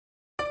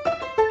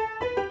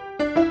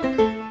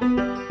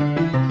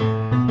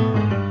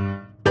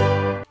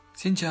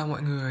Xin chào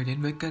mọi người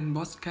đến với kênh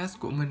podcast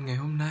của mình ngày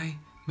hôm nay.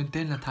 Mình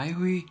tên là Thái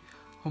Huy.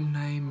 Hôm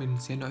nay mình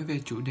sẽ nói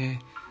về chủ đề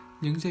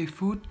những giây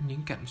phút,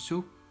 những cảm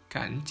xúc,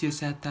 cảnh chia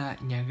xa tại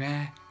nhà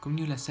ga cũng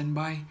như là sân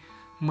bay.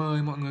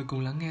 Mời mọi người cùng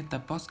lắng nghe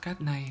tập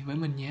podcast này với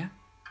mình nhé.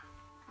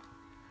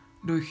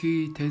 Đôi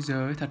khi thế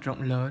giới thật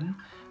rộng lớn,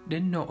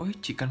 đến nỗi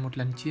chỉ cần một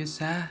lần chia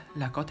xa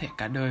là có thể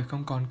cả đời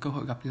không còn cơ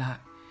hội gặp lại.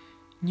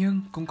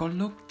 Nhưng cũng có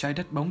lúc trái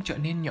đất bỗng trở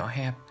nên nhỏ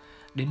hẹp,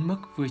 đến mức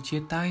vừa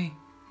chia tay,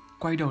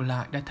 quay đầu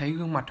lại đã thấy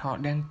gương mặt họ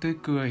đang tươi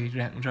cười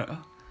rạng rỡ.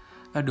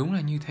 Và đúng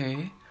là như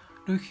thế,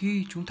 đôi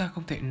khi chúng ta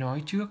không thể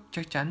nói trước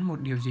chắc chắn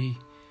một điều gì.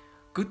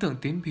 Cứ tưởng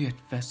tiến biệt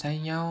và xa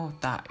nhau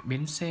tại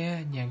bến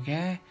xe, nhà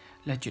ga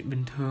là chuyện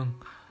bình thường.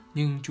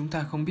 Nhưng chúng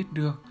ta không biết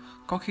được,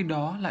 có khi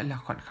đó lại là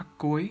khoảnh khắc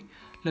cuối,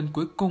 lần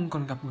cuối cùng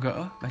còn gặp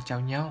gỡ và chào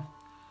nhau.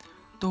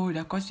 Tôi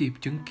đã có dịp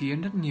chứng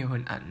kiến rất nhiều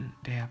hình ảnh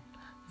đẹp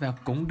và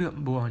cũng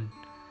đượm buồn.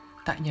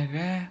 Tại nhà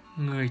ga,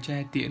 người cha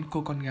tiễn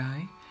cô con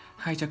gái,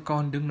 hai cha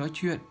con đứng nói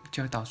chuyện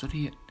chờ tàu xuất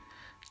hiện.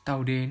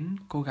 Tàu đến,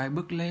 cô gái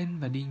bước lên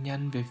và đi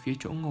nhanh về phía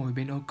chỗ ngồi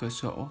bên ô cửa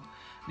sổ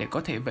để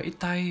có thể vẫy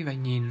tay và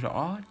nhìn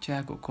rõ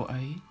cha của cô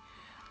ấy.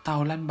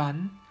 Tàu lăn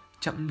bánh,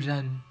 chậm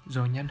dần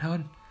rồi nhanh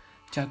hơn.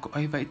 Cha cô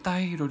ấy vẫy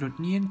tay rồi đột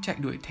nhiên chạy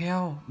đuổi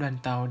theo đoàn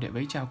tàu để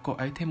vẫy chào cô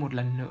ấy thêm một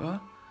lần nữa.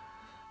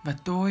 Và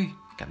tôi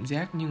cảm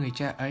giác như người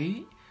cha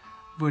ấy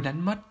vừa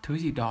đánh mất thứ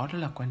gì đó rất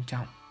là quan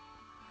trọng.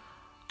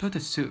 Tôi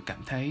thật sự cảm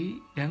thấy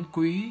đáng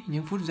quý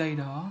những phút giây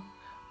đó.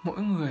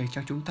 Mỗi người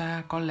trong chúng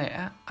ta có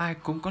lẽ ai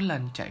cũng có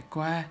lần trải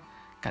qua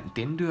cảnh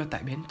tiễn đưa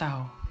tại bến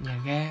tàu, nhà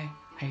ga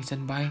hay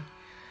sân bay.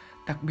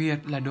 Đặc biệt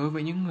là đối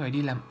với những người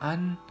đi làm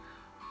ăn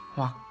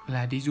hoặc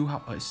là đi du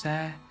học ở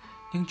xa,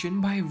 những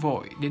chuyến bay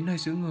vội đến nơi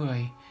xứ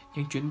người,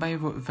 những chuyến bay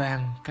vội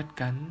vàng cất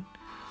cánh.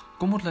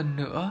 Có một lần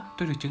nữa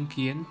tôi được chứng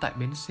kiến tại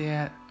bến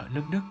xe ở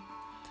nước Đức.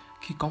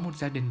 Khi có một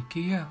gia đình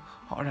kia,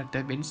 họ đã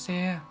tới bến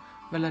xe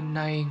và lần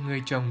này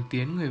người chồng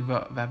tiễn người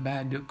vợ và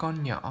 3 đứa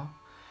con nhỏ.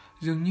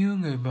 Dường như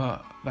người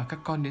vợ và các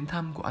con đến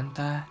thăm của anh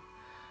ta.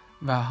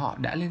 Và họ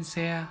đã lên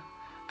xe.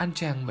 Anh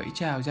chàng vẫy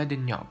chào gia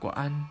đình nhỏ của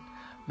anh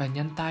và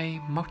nhanh tay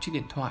móc chiếc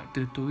điện thoại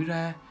từ túi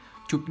ra,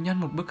 chụp nhanh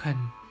một bức hình.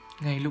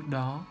 Ngay lúc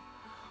đó,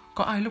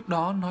 có ai lúc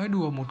đó nói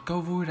đùa một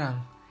câu vui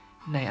rằng: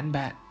 "Này anh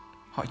bạn,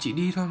 họ chỉ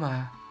đi thôi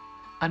mà."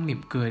 Anh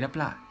mỉm cười đáp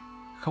lại: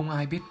 "Không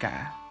ai biết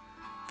cả."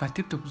 Và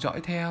tiếp tục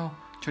dõi theo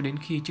cho đến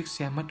khi chiếc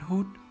xe mất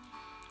hút.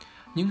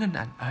 Những hình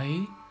ảnh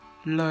ấy,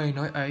 lời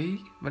nói ấy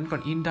vẫn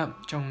còn in đậm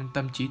trong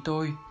tâm trí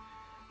tôi.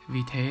 Vì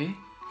thế,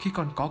 khi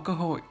còn có cơ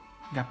hội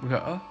gặp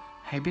gỡ,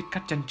 hãy biết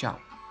cách trân trọng.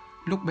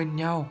 Lúc bên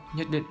nhau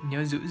nhất định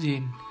nhớ giữ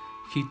gìn.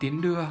 Khi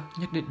tiến đưa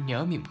nhất định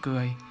nhớ mỉm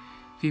cười.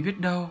 Vì biết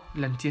đâu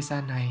lần chia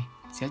xa này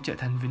sẽ trở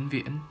thành vĩnh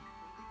viễn.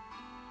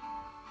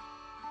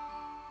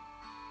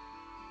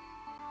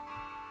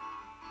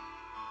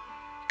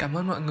 Cảm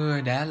ơn mọi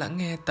người đã lắng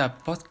nghe tập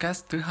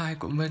podcast thứ 2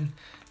 của mình.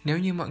 Nếu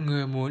như mọi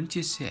người muốn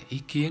chia sẻ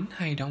ý kiến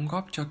hay đóng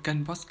góp cho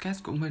kênh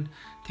podcast của mình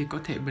thì có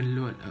thể bình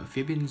luận ở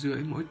phía bên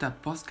dưới mỗi tập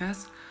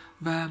podcast.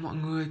 Và mọi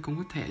người cũng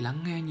có thể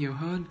lắng nghe nhiều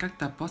hơn các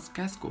tập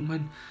podcast của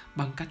mình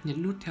bằng cách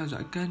nhấn nút theo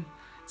dõi kênh.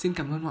 Xin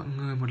cảm ơn mọi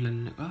người một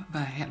lần nữa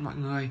và hẹn mọi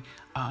người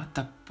ở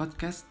tập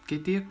podcast kế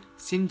tiếp.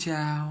 Xin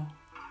chào!